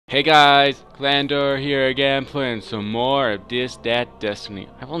Hey guys, Clandor here again, playing some more of This That Destiny.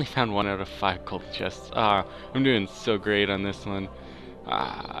 I've only found 1 out of 5 gold chests. I'm doing so great on this one.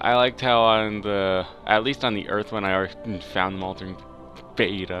 I liked how at least on the Earth one, I already found them all during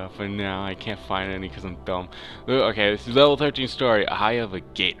beta, but now I can't find any because I'm dumb. Okay, this is level 13 story, Eye of a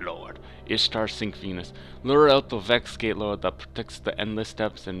Gate Lord. Ishtar Sink Venus. Lure out the Vex Gate Lord that protects the endless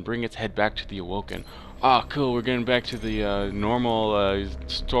steps and bring its head back to the Awoken. Ah, cool, we're getting back to the normal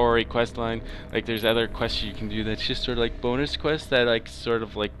story quest line. Like, there's other quests you can do that's just sort of like bonus quests that like sort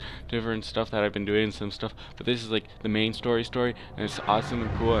of like different stuff that I've been doing, some stuff. But this is like the main story, and it's awesome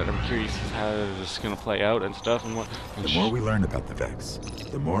and cool, and I'm curious how this is gonna play out and stuff and what. And the more we learn about the Vex,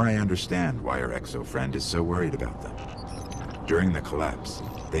 the more I understand why our Exo friend is so worried about them. During the collapse,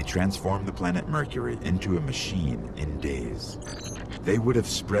 they transformed the planet Mercury into a machine in days. They would have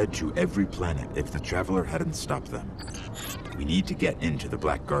spread to every planet if the Traveler hadn't stopped them. We need to get into the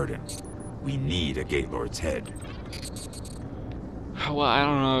Black Garden. We need a Gate Lord's head. Well, I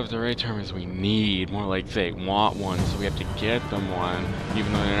don't know if the right term is we need, more like they want one, so we have to get them one,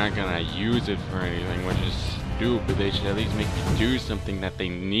 even though they're not gonna use it for anything, which is stupid. They should at least make me do something that they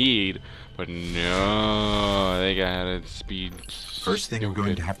need, but no, they gotta speed. First thing we're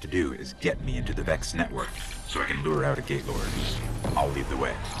going to have to do is get me into the Vex network, so I can lure out a Gate Lord. I'll lead the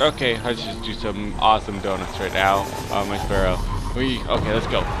way. Okay, let's just do some awesome donuts right now. My sparrow. Okay, let's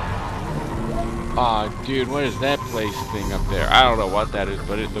go. Aw, dude, what is that place thing up there? I don't know what that is,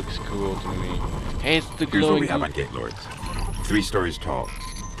 but it looks cool to me. Hey, it's the glowing... Here's what we have on Gate Lords. 3 stories tall.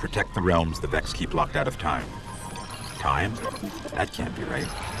 Protect the realms the Vex keep locked out of time. Time? That can't be right.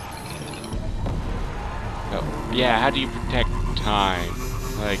 Oh, yeah, how do you protect time?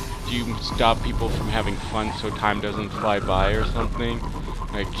 Like, do you stop people from having fun so time doesn't fly by or something?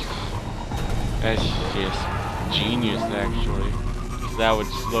 Like, that's just genius, actually. That would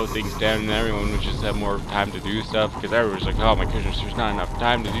slow things down and everyone would just have more time to do stuff, because everyone's like, oh my goodness, there's not enough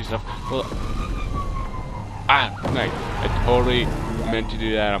time to do stuff. Well, nice. I totally meant to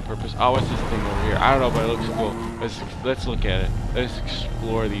do that on purpose. Oh, what's this thing over here? I don't know, but it looks cool. Let's look at it. Let's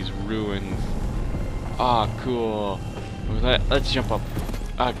explore these ruins. Ah, cool. Let's jump up.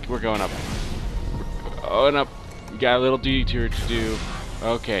 We're going up. We're going up. We got a little detour to do.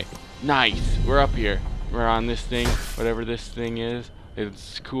 Okay, nice. We're up here. We're on this thing, whatever this thing is.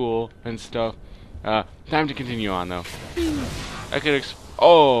 It's cool and stuff. Time to continue on though. I could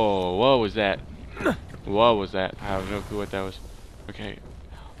oh, what was that? What was that? I have no clue what that was. Okay.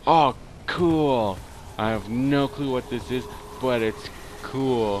 Oh, cool. I have no clue what this is, but it's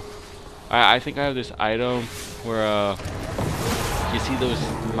cool. I think I have this item where you see those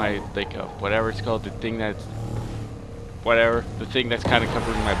whatever it's called, the thing that's the thing that's kind of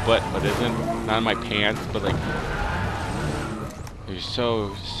covering my butt but isn't, not in my pants, but like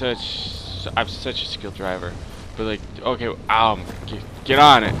I'm such a skilled driver, but like, okay, get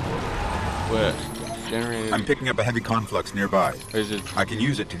on it. What generated? I'm picking up a heavy conflux nearby. Is it? I can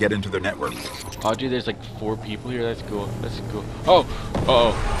use it to get into their network. Oh dude, there's like 4 people here. That's cool. That's cool. Oh,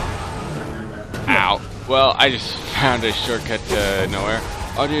 ow. Well, I just found a shortcut to nowhere.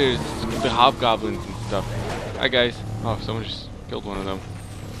 Oh dude, it's the hobgoblins and stuff. Hi guys. Oh, someone just killed one of them.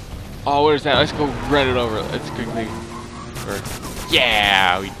 Oh, what is that? Let's go run it over. Let's quickly.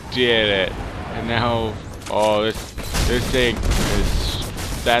 Yeah, we did it. And now, oh, this thing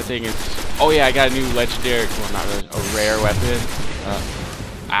is, that thing is. Oh yeah, I got a new legendary. Well, not really, a rare weapon.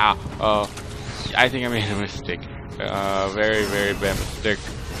 I think I made a mistake. Very, very bad mistake.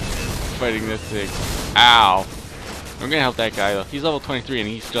 Fighting this thing. Ow. I'm gonna help that guy though. He's level 23 and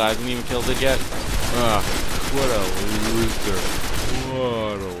he still hasn't even killed it yet. What a loser.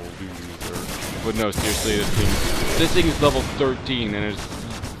 What a loser. But no, seriously, this thing is level 13 and it's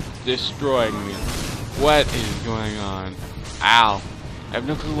destroying me. What is going on? Ow. I have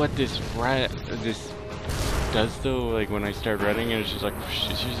no clue what this does though. Like when I start running, and it's just like,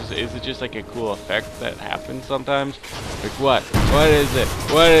 is it just like a cool effect that happens sometimes? Like what? What is it?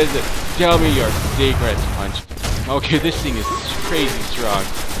 What is it? Tell me your secrets, Punch. Okay, this thing is crazy strong.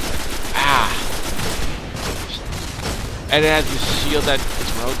 And it has this shield that's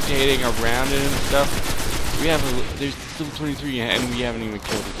rotating around it and stuff. There's still 23 and we haven't even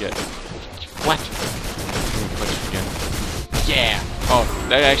killed it yet. What? I'm gonna punch it again. Yeah! Oh,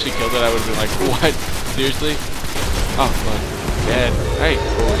 that actually killed it. I would have been like, what? Seriously? Oh, fuck. Dead. Hey!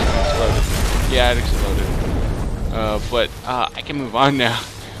 Oh, it exploded. Yeah, it exploded. But I can move on now.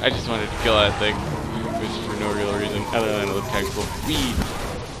 I just wanted to kill that thing. Just for no real reason, other than it looked kind of cool. Weed!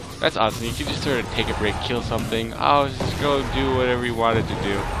 That's awesome. You can just sort of take a break, kill something. Oh, just go do whatever you wanted to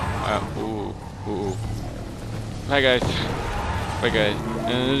do. Ooh. Hi guys. Bye guys.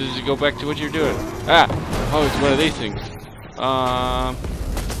 And just go back to what you're doing. Ah! Oh, it's one of these things.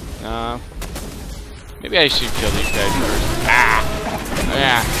 Maybe I should kill these guys first. Ah!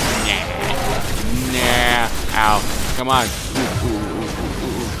 Yeah. Nah. Ow. Come on.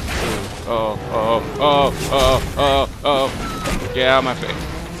 Oh. Get out of my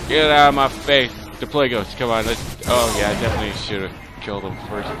face. Get out of my face. Deploy ghost. Come on. Let's. Oh, yeah. I definitely should have killed them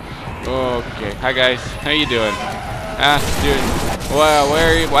first. Okay. Hi, guys. How you doing? Dude. Wow.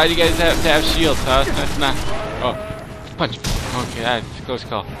 Why do you guys have to have shields, huh? That's not. Oh. Punch. Okay. That's a close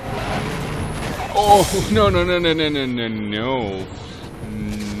call. Oh. No.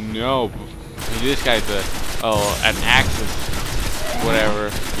 This guy's an axis. Whatever.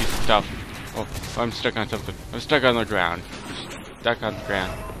 He's tough. Oh, I'm stuck on something. I'm stuck on the ground. Stuck on the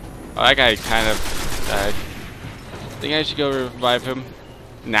ground. Oh, that guy kind of died. Think I should go revive him?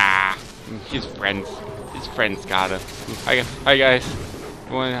 Nah. His friends got him. Hi guys.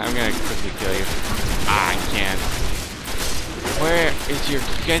 I'm gonna quickly kill you. I can't. Where is your...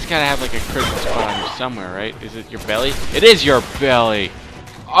 You guys gotta have like a critical spot on you somewhere, right? Is it your belly? It is your belly!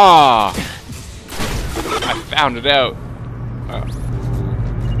 Ah! I found it out.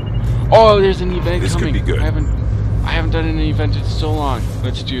 Oh, there's an event this coming. Could be good. I haven't done an event in so long.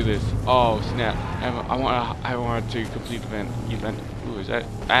 Let's do this. Oh snap! I want to complete event. Ooh, is that?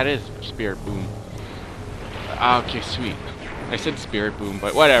 That is Spirit Boom. Okay, sweet. I said Spirit Boom,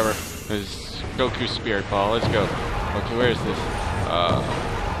 but whatever. There's Goku Spirit Ball. Let's go. Okay, where is this?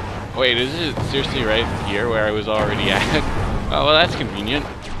 Wait, is it seriously right here where I was already at? Oh, well, that's convenient.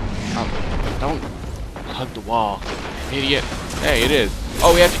 Don't hug the wall, idiot. Hey, it is.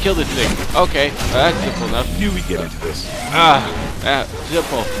 Oh, we have to kill this thing. Okay, that's simple enough. Knew we'd get into this.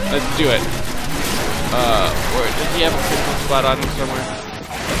 Simple. Let's do it. Where does he have a critical spot on him somewhere?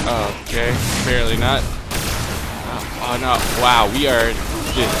 Okay, apparently not. Oh no! Wow, we are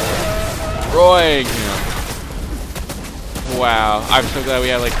destroying him. Wow, I'm so glad we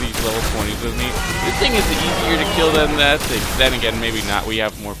have like these level 20s with me. This thing is easier to kill than that thing. Then again, maybe not. We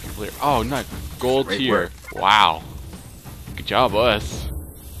have more people here. Oh, no, gold tier. Wow. Good job, us.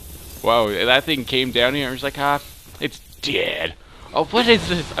 Wow, that thing came down here and was like, it's dead. Oh, what is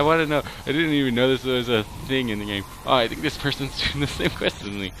this? I want to know. I didn't even know this was a thing in the game. Oh, I think this person's doing the same quest as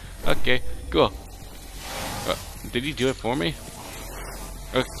me. Okay, cool. Did he do it for me?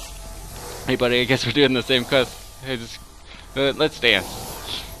 Okay. Hey, buddy, I guess we're doing the same quest. Hey, just let's dance.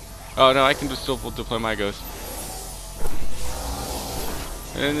 Oh no, I can just still deploy my ghost.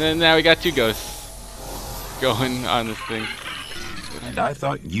 And then now we got two ghosts going on this thing. And I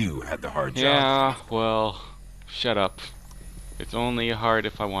thought you had the hard job. Yeah, well, shut up. It's only hard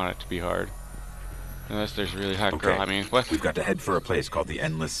if I want it to be hard. Unless there's a really hot girl. I mean, what? We've got to head for a place called the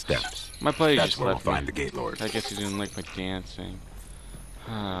Endless Steps. My buddy That's just where we'll left me. find the Gate Lord. I guess he didn't like my dancing.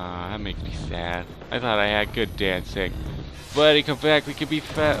 That makes me sad. I thought I had good dancing. Buddy, come back. We could be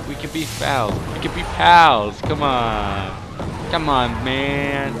pals. We could be pals. Come on. Come on,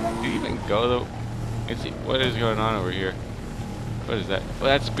 man. Did he even go though? What is going on over here? What is that? Well,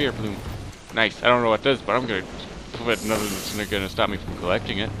 that's Spirit Bloom. Nice. I don't know what this is, but I'm gonna put nothing that's gonna stop me from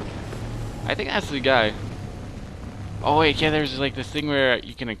collecting it. I think that's the guy. Oh wait, yeah, there's like this thing where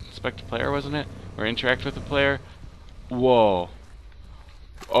you can inspect a player, wasn't it? Or interact with the player. Whoa.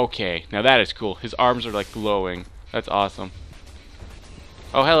 Okay, now that is cool. His arms are like glowing. That's awesome.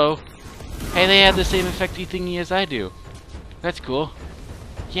 Oh, hello. Hey, they have the same effecty thingy as I do. That's cool.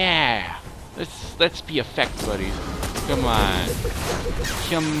 Yeah. Let's be effect buddies. Come on.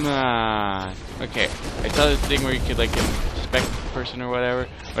 Come on. Okay, I saw this thing where you could like inspect the person or whatever.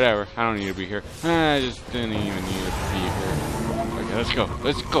 Whatever. I don't need to be here. I just didn't even need to be here. Okay, let's go.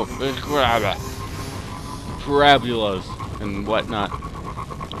 Let's go. Let's grab it. Parabolas and whatnot.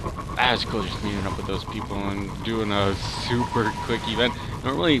 That was cool, just meeting up with those people and doing a super quick event.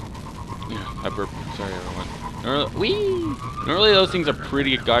 Normally, I burped. Sorry, everyone. Normally those things are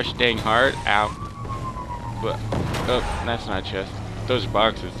pretty gosh dang hard. Ow. But oh, that's not a chest. Those are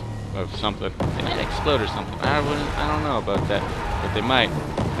boxes of something. They might explode or something. I don't know about that, but they might.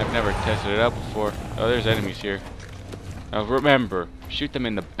 I've never tested it out before. Oh, there's enemies here. Now remember, shoot them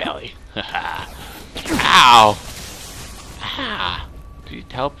in the belly. Ow! Ah! Did he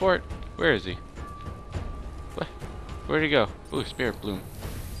teleport? Where is he? What? Where'd he go? Ooh, Spirit Bloom.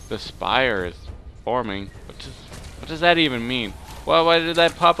 The spire is forming. What does that even mean? Well, why did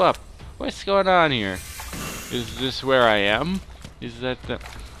that pop up? What's going on here? Is this where I am? Is that the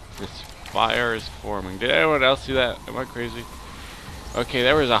spire is forming? Did anyone else see that? Am I crazy? Okay,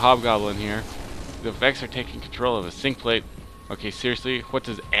 there was a hobgoblin here. The Vex are taking control of a sink plate. Okay, seriously? What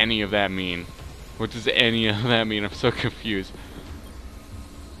does any of that mean? What does any of that mean? I'm so confused.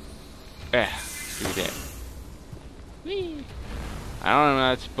 do that. Whee! I don't know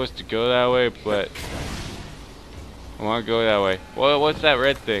how it's supposed to go that way, but I want to go that way. Well, what's that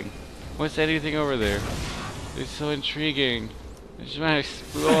red thing? What's that anything over there? It's so intriguing. I just want to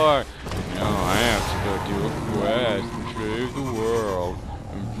explore. No, I have to go do a quest and save the world.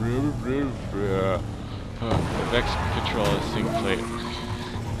 The Vex control is sync plate.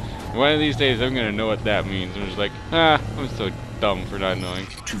 One of these days, I'm gonna know what that means. I'm just like, I'm so dumb for not knowing.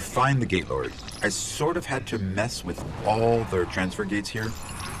 To find the Gate Lord, I sort of had to mess with all their transfer gates here.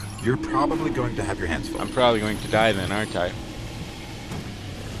 You're probably going to have your hands full. I'm probably going to die then, aren't I?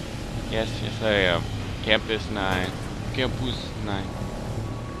 Yes, I am. Campus 9. Campus 9.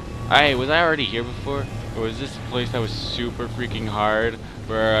 Hey, was I already here before? Or was this a place that was super freaking hard?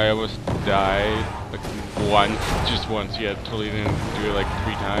 Where I almost died? Like once, just once. Yeah, totally didn't do it like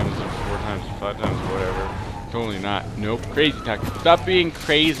 3 times or 4 times or 5 times or whatever. Totally not. Nope. Crazy talk. Stop being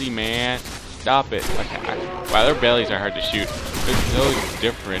crazy, man. Stop it. Okay. Wow, their bellies are hard to shoot. They're so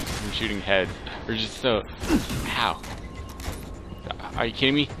different from shooting heads. They're just so... Ow. Are you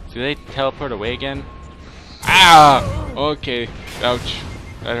kidding me? Do they teleport away again? Ah! Okay. Ouch.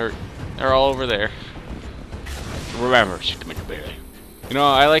 That hurt. They're all over there. Remember, shoot them in the belly. You know,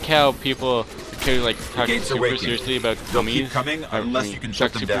 I like how people kind of like talk super seriously about tummies. Coming unless you can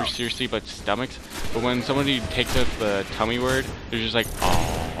shut them down. Super seriously about stomachs. But when somebody takes out the tummy word, they're just like,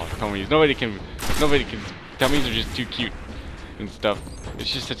 oh, tummies. Nobody can. Tummies are just too cute and stuff.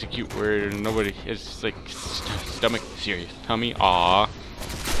 It's just such a cute word, and nobody. It's just like stomach serious. Tummy, aw.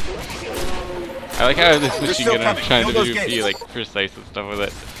 I like how this machine gun I'm trying to be like precise and stuff with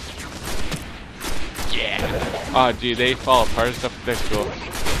it. Yeah. Oh, dude, they fall apart and stuff. That's cool.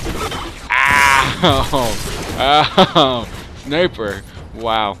 Ow! Oh! Sniper!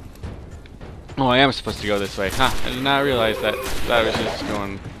 Wow. Oh, I am supposed to go this way. Huh, I did not realize that. That was just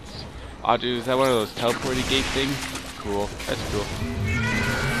going... Oh, dude, is that one of those teleporting gate things? Cool. That's cool.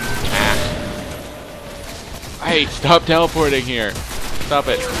 Ah. Hey, stop teleporting here. Stop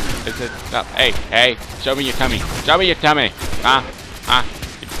it. It said stop. Hey, show me your tummy. Show me your tummy.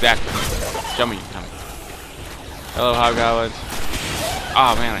 Exactly. Show me your tummy. Hello, hobgoblins.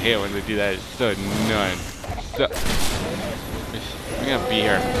 Oh man, I hate it when they do that. It's so annoying. So, I'm gonna be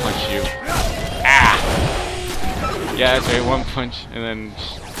here and punch you. Ah! Yeah, that's right. 1 punch and then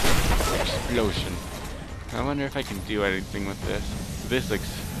explosion. I wonder if I can do anything with this. This looks.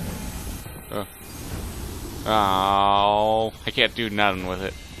 Oh, I can't do nothing with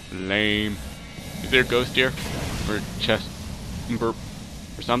it. Lame. Is there a ghost here? Or chest burp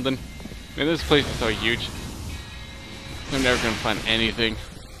or something? Man, this place is so huge. I'm never gonna find anything.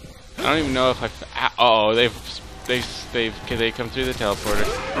 I don't even know if oh, they come through the teleporter.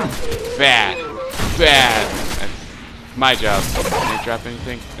 Bad. That's my job. Did they drop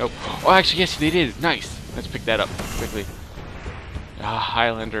anything? Nope. Oh, actually, yes, they did. Nice. Let's pick that up quickly. Ah,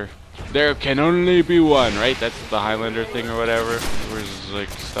 Highlander. There can only be one, right? That's the Highlander thing or whatever. Where's like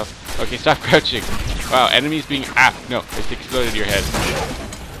stuff? Okay, stop crouching. Wow, enemies being no, it's exploded your head.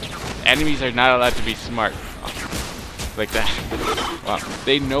 Enemies are not allowed to be smart. Like that. Wow.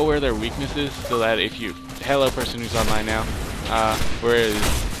 They know where their weakness is, so that if you hello person who's online now, whereas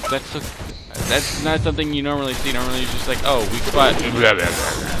that's not something you normally see. Normally it's just like, oh, weak spot.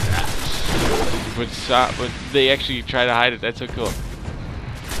 But they actually try to hide it. That's so cool.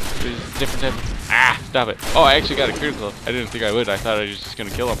 There's different type of, stop it. Oh, I actually got a critical. I didn't think I would. I thought I was just gonna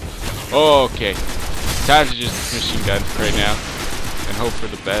kill him. Okay. Time to just machine gun right now and hope for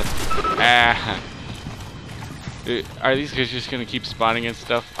the best. Are these guys just gonna keep spawning and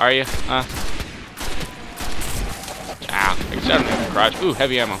stuff? Are you? I shot him in the crotch. Ooh,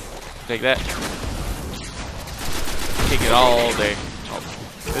 heavy ammo. Take that. Take it all day. Oh.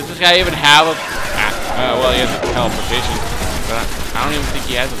 Does this guy even have a... well, he has a teleportation. But I don't even think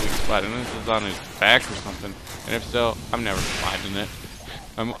he has a weak spot. And this is on his back or something. And if so, I'm never finding it.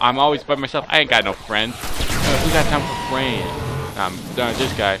 I'm always by myself. I ain't got no friends. Who got time for friends?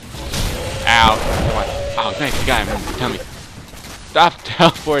 This guy. Ow. Come on. Oh, nice guy, man. Tell me. Stop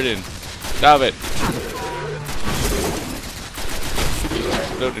teleporting. Stop it. Just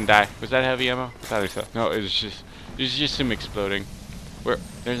explode and die. Was that heavy ammo? I thought so. No, it was just him exploding.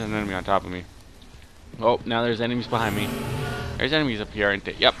 There's an enemy on top of me. Oh, now there's enemies behind me. There's enemies up here, aren't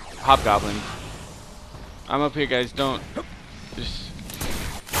there? Yep. Hobgoblins. I'm up here, guys. Don't. Just.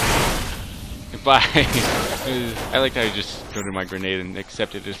 Bye. I liked how he just threw my grenade and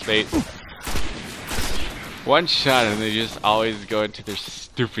accepted his fate. One shot and they just always go into their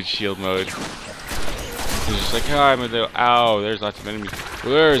stupid shield mode. They're just like, oh, I'm a little. Ow, there's lots of enemies.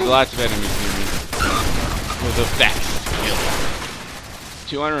 There's lots of enemies near me. With the Vex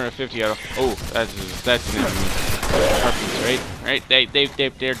 250 out of. Oh, that's an enemy. Harpies, right? Right?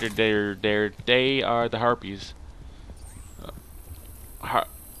 They are the harpies.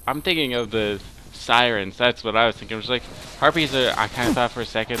 I'm thinking of the sirens. That's what I was thinking. It was like harpies are. I kind of thought for a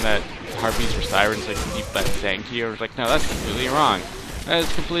second that harpies were sirens, like deep that sang to you. I was like, no, that's completely wrong. That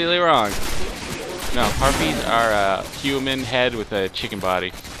is completely wrong. No, harpies are a human head with a chicken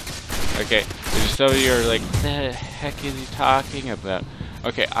body. Okay, some of you are like, what the heck is he talking about?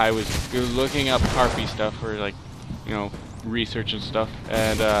 Okay, you're looking up harpy stuff for like, you know, research and stuff,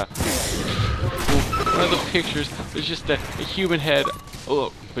 and one of the pictures is just a human head.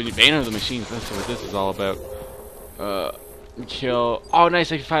 Oh, but you Bane of the Machines, that's what this is all about. Kill. Oh,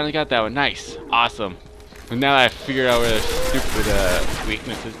 nice, I finally got that one. Nice. Awesome. And now that I figured out where the stupid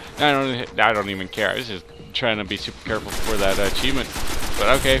weaknesses, I don't even care. I was just trying to be super careful for that achievement. But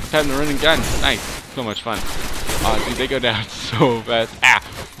okay, time to run and gun. Nice. So much fun. Oh, dude, they go down so fast. Ah!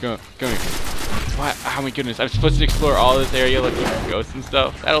 Come here. What? Oh my goodness, I'm supposed to explore all this area looking for ghosts and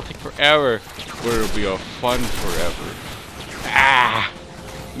stuff? That'll take forever. But it'll be a fun forever. Ah!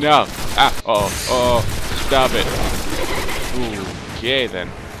 No! Ah! Oh! Stop it. Ooh, okay then.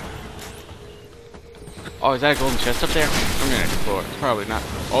 Oh, is that a golden chest up there? I'm gonna explore. It's probably not.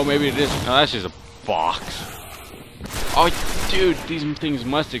 Oh, maybe it is. No, that's just a box. Oh, dude, these things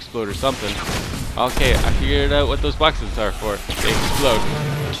must explode or something. Okay, I figured out what those boxes are for. They explode.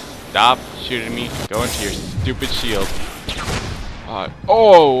 Stop shooting me. Go into your stupid shield.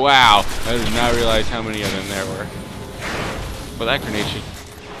 Oh, wow. I did not realize how many of them there were. Well, that grenade should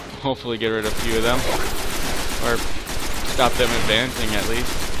hopefully get rid of a few of them. Or stop them advancing at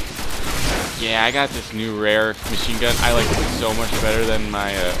least. Yeah, I got this new rare machine gun. I like it so much better than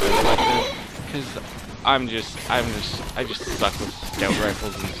my because I just suck with scout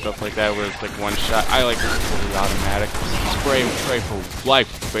rifles and stuff like that where it's like one shot. I like this fully automatic. Spray and pray for life,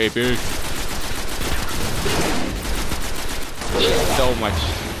 baby. It's just so much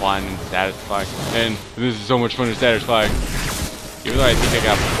fun and satisfying. And this is so much fun and satisfying. Even though I think I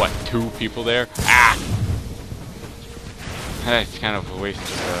got, what, 2 people there? Ah! That's kind of a waste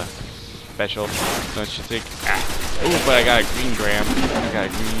of special, don't you think? Ah! Ooh, but I got a green gram. And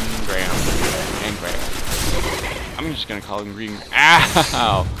gram. I'm just gonna call him green.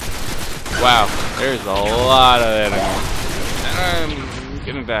 Ow! Wow, there's a lot of enemies. And I'm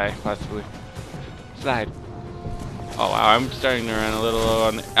gonna die, possibly. Slide. Oh wow, I'm starting to run a little low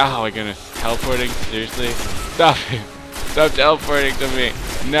on the. Oh my goodness, teleporting? Seriously? Stop it! Stop teleporting to me!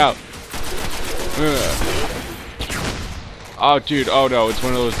 No! Oh dude, oh no, it's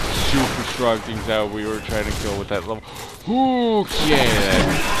one of those super strong things that we were trying to kill with that level. Okay,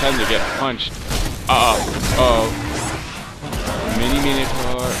 time to get punched.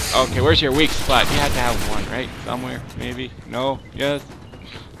 Minotaur. Okay, where's your weak spot? You had to have one, right? Somewhere, maybe? No? Yes?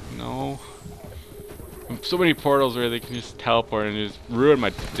 No? So many portals where they can just teleport and just ruin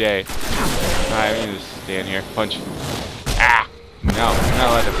my day. I'm gonna just stand here, punch. Ah! No, you're not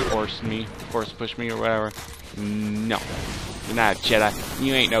allowed to force push me or whatever. No. You're not a Jedi.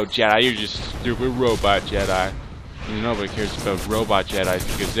 You ain't no Jedi. You're just a stupid robot Jedi. And nobody cares about robot Jedis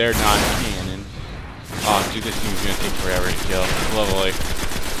because they're non-canon. Oh, dude, this thing's gonna take forever to kill. Lovely.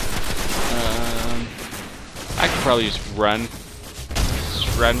 I could probably just run.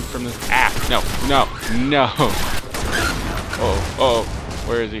 Just run from this. Ah! No! Oh,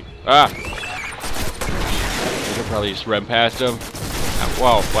 where is he? Ah! I could probably just run past him.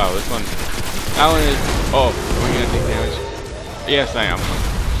 Wow, this one. That one is. Oh, are we gonna take damage? Yes, I am.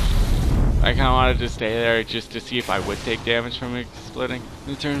 I kind of wanted to stay there just to see if I would take damage from exploding.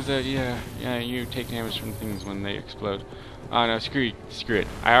 It turns out, yeah, you take damage from things when they explode. Oh no, screw it.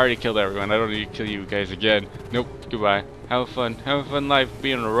 I already killed everyone. I don't need to kill you guys again. Nope, goodbye. Have a fun life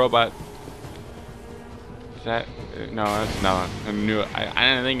being a robot. Is that? No, that's not. I knew it. I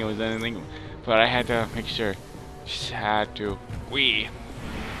didn't think it was anything, but I had to make sure. Just had to.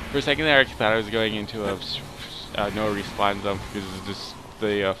 For a second there, I thought I was going into a no respawn zone because of just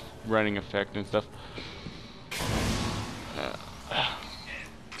the running effect and stuff.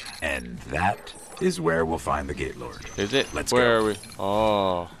 And that is where we'll find the Gate Lord. Is it? Let's Where go. are we?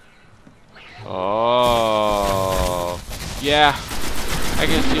 Oh. Yeah. I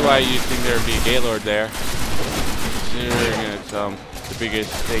can see why you'd think there would be a Gate Lord there. Considering it's the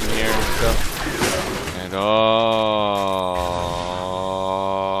biggest thing here and stuff. And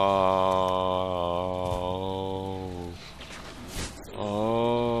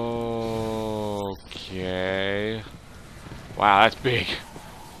okay. Wow, that's big.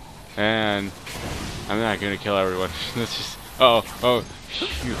 And I'm not gonna kill everyone. Let's just.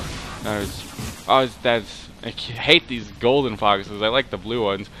 Phew. That's I hate these golden foxes. I like the blue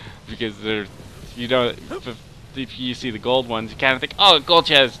ones because they're, you know, if you see the gold ones, you kind of think, oh, gold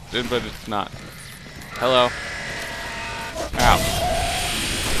chest, but it's not. Hello. Ow.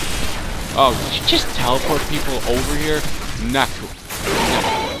 Oh, did you just teleport people over here? Not cool.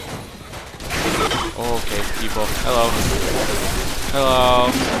 Okay, people. Hello. Hello.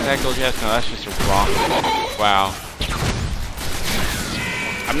 Is that gold chest? No, that's just a rock. Wow.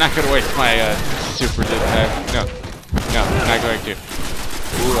 I'm not gonna waste my super jetpack. No. No, I'm not going to.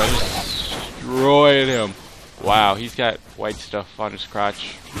 Ooh, I just destroyed him. Wow, he's got white stuff on his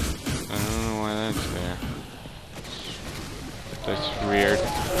crotch. I don't know why that's there. That's weird. I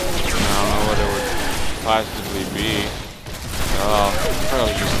don't know what it would possibly be. Oh,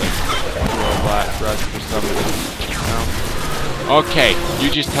 probably just like robot rust or something. No? Okay, you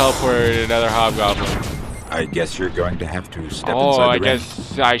just teleported another hobgoblin. I guess you're going to have to step inside Oh, I the ring.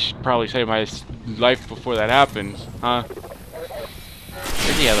 guess I should probably save my life before that happens, huh?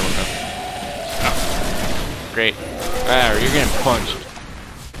 Where's the other one go? Oh. Great. There, you're getting punched.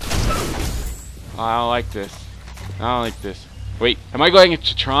 Oh, I don't like this. I don't like this. Wait, am I going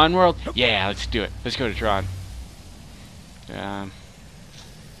into Tron World? Yeah, let's do it. Let's go to Tron.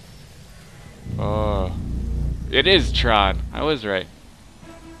 Oh. It is Tron. I was right.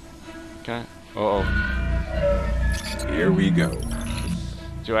 Okay. Uh-oh. Here we go.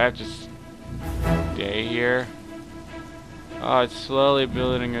 Do I have to stay here? Oh, it's slowly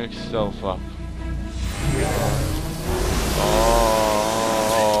building itself up.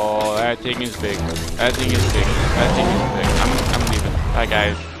 Oh, that thing is big. That thing is big. That thing is big. I'm leaving. Bye,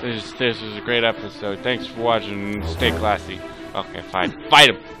 guys. This was a great episode. Thanks for watching. Stay classy. Okay, fine. Fight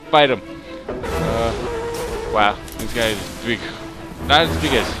him. Fight him. Wow. This guy is big. Not as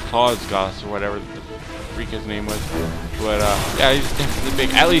big as Goss or whatever the freak his name was. But, yeah, he's definitely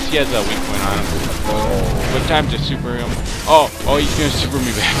big. At least he has a weak point on him. What time to super him? Oh, he's gonna super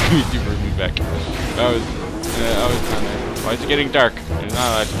me back. He super me back. That was kind of. Why is it getting dark? It's not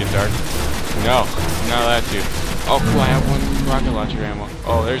allowed to get dark. No, I'm not allowed to. Oh, cool, I have one rocket launcher ammo.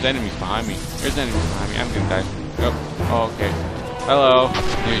 Oh, there's enemies behind me. There's enemies behind me. I'm gonna die. Nope. Oh, okay. Hello.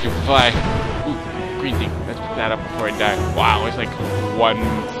 There you can fly. Ooh, green thing. Let's pick that up before I die. Wow, it's like 1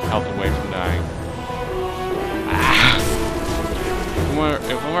 health away from dying. Ah. If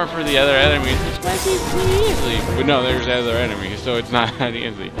it weren't for the other enemies, this might be pretty easy. But no, there's other enemies, so it's not that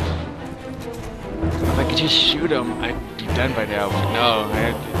easy. If I could just shoot him, I'd be done by now. But no, I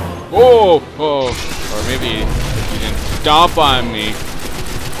had to. Oh! Or maybe he didn't stomp on me.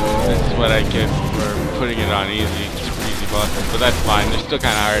 This is what I get for putting it on easy. Super easy bosses, but that's fine. They're still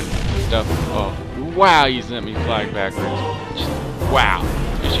kind of hard stuff. Oh, wow! He sent me flying backwards. Just, wow!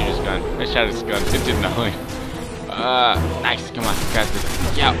 I shoot his gun. I shot his gun. It did nothing. Nice. Come on, got this.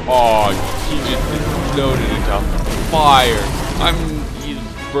 Yeah. Oh, he just exploded into fire. He's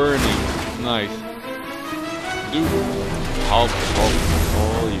burning. Nice. Dude.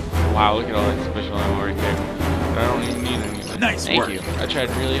 Holy. Wow, look at all that special ammo right there. But I don't even need anything. Nice Thank work. you. I tried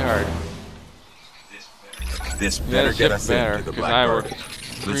really hard. This better get us into the because I black worked garden.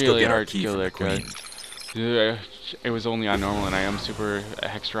 Let's go really get our hard to key kill from the that guy. queen. It was only on normal, and I am super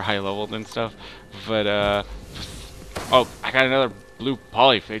extra high leveled and stuff. But oh, I got another blue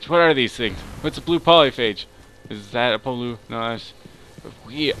polyphage. What are these things? What's a blue polyphage? Is that a blue? No, that's.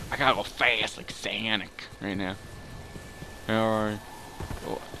 I gotta go fast like Sonic right now. Alright.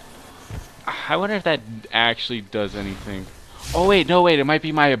 I wonder if that actually does anything. Oh wait, no wait, it might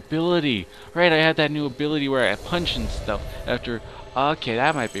be my ability. Right, I had that new ability where I punch and stuff after. Okay,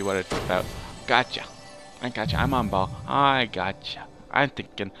 that might be what it's about. Gotcha. I gotcha. I'm on ball. I gotcha. I'm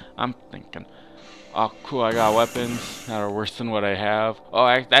thinking. Oh, cool. I got weapons that are worse than what I have.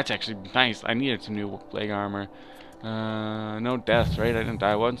 Oh, that's actually nice. I needed some new leg armor. No deaths, right? I didn't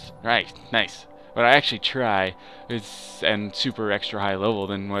die once. Right, nice. But I actually try. And super extra high level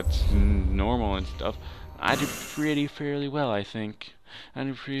than what's normal and stuff. I did fairly well, I think. I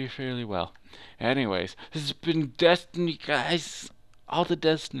did fairly well. Anyways, this has been Destiny, guys. All the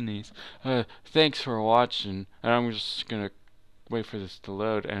Destinies. Thanks for watching. And I'm just gonna wait for this to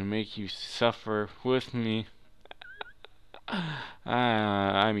load and make you suffer with me.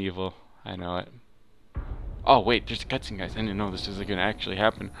 I'm evil. I know it. Oh wait, there's a cutscene, guys. I didn't know this was gonna actually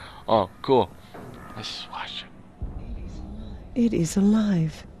happen. Oh, cool. Let's just watch it. It is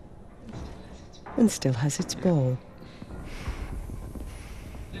alive. And still has its ball.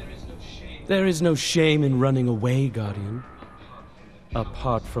 There is no shame in running away, Guardian.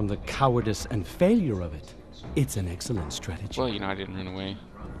 Apart from the cowardice and failure of it, it's an excellent strategy. Well, you know, I didn't run away.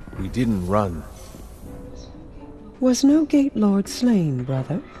 We didn't run. Was no Gate Lord slain,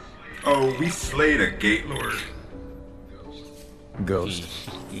 brother? Oh, we slayed a gate lord. Ghost.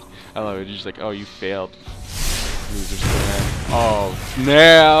 I love it. You're just like, oh, you failed. Loser stand. Oh,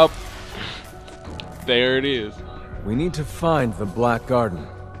 snap! There it is. We need to find the Black Garden.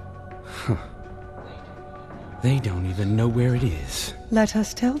 They don't even know where it is. Let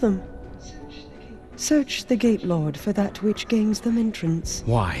us tell them. Search the Gate Lord for that which gains them entrance.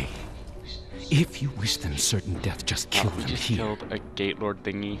 Why? If you wish them certain death, just kill We them just here. killed a gate lord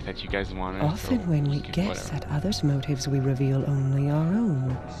thingy that you guys wanted. Often so when we can- guess whatever. at others' motives, we reveal only our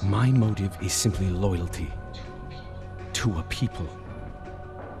own. My motive is simply loyalty to a people,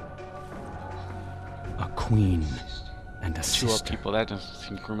 a queen, and a To sister. people, that doesn't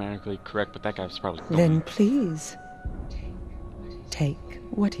seem grammatically correct, but that guy was probably. Then please, take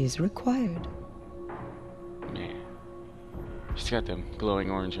what is required. Man. She's got them glowing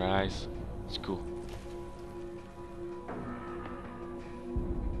orange eyes. It's cool.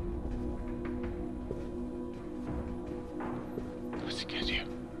 What's he gonna do?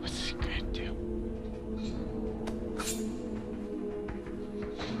 What's he gonna do?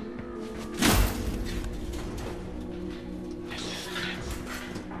 This is intense.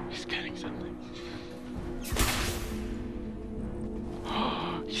 He's getting something.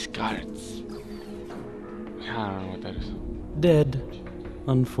 He's got it. I don't know what that is. Dead,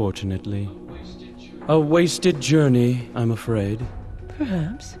 unfortunately. A wasted journey, I'm afraid.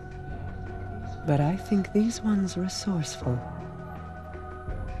 Perhaps. But I think these ones resourceful.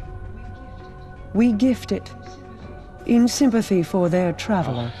 We gift it, in sympathy for their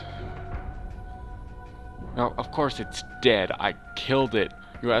traveler. No, of course it's dead. I killed it.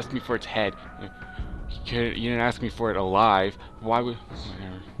 You asked me for its head. You didn't ask me for it alive. Why would...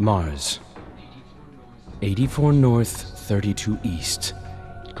 Whatever. Mars. 84 north, 32 east.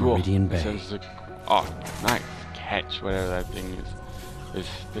 Cool. Meridian This Bay. is oh, nice catch. Whatever that thing is. Is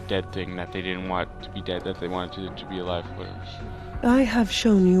the dead thing that they didn't want to be dead, that they wanted to be alive. Whatever. I have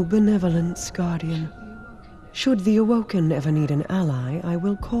shown you benevolence, Guardian. Should the Awoken ever need an ally, I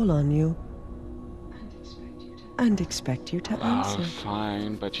will call on you. And expect you to Oh, answer.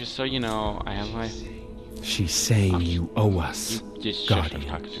 fine. But just so you know, I have my... She's saying you owe us, You just shut up Guardian.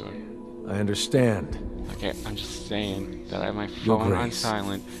 talking to her. I understand. Okay, I'm just saying that I have my Your phone on Grace.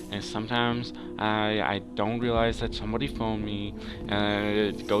 silent, and sometimes I don't realize that somebody phoned me, and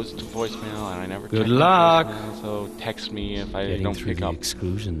it goes to voicemail, and I never Good check my luck. voicemail, so text me if I Getting don't through pick the up.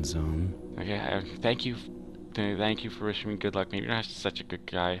 exclusion zone. Okay, thank you. Thank you for wishing me good luck. Maybe you're not such a good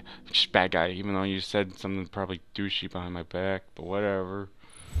guy, just bad guy, even though you said something probably douchey behind my back, but whatever.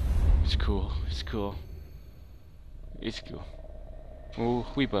 It's cool. It's cool. It's cool. Oh,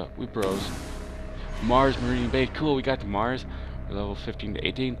 we bros. Mars, Meridian Bay. Cool, we got to Mars. We're level 15 to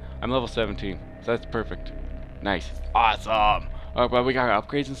 18. I'm level 17, so that's perfect. Nice. Awesome. Oh, but we got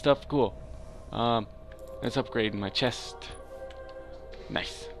upgrades and stuff. Cool. Let's upgrade my chest.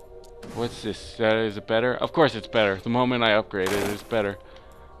 Nice. What's this? Is it better? Of course it's better. The moment I upgrade it, it's better.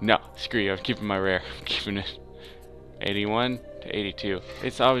 No, screw you. I'm keeping my rare. I'm keeping it. 81 to 82.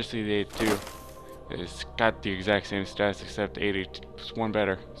 It's obviously the 82. It's got the exact same stats except 80. It's one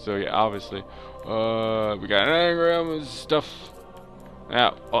better. So yeah, obviously. We got an anagram and stuff.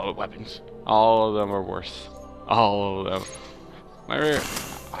 Yeah, all the weapons. All of them are worse. All of them. My rare.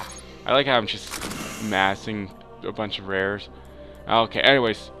 I like how I'm just amassing a bunch of rares. Okay,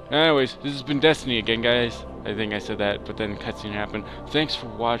 anyways, this has been Destiny again, guys. I think I said that, but then cutscene happened. Thanks for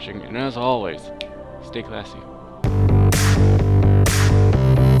watching, and as always, stay classy.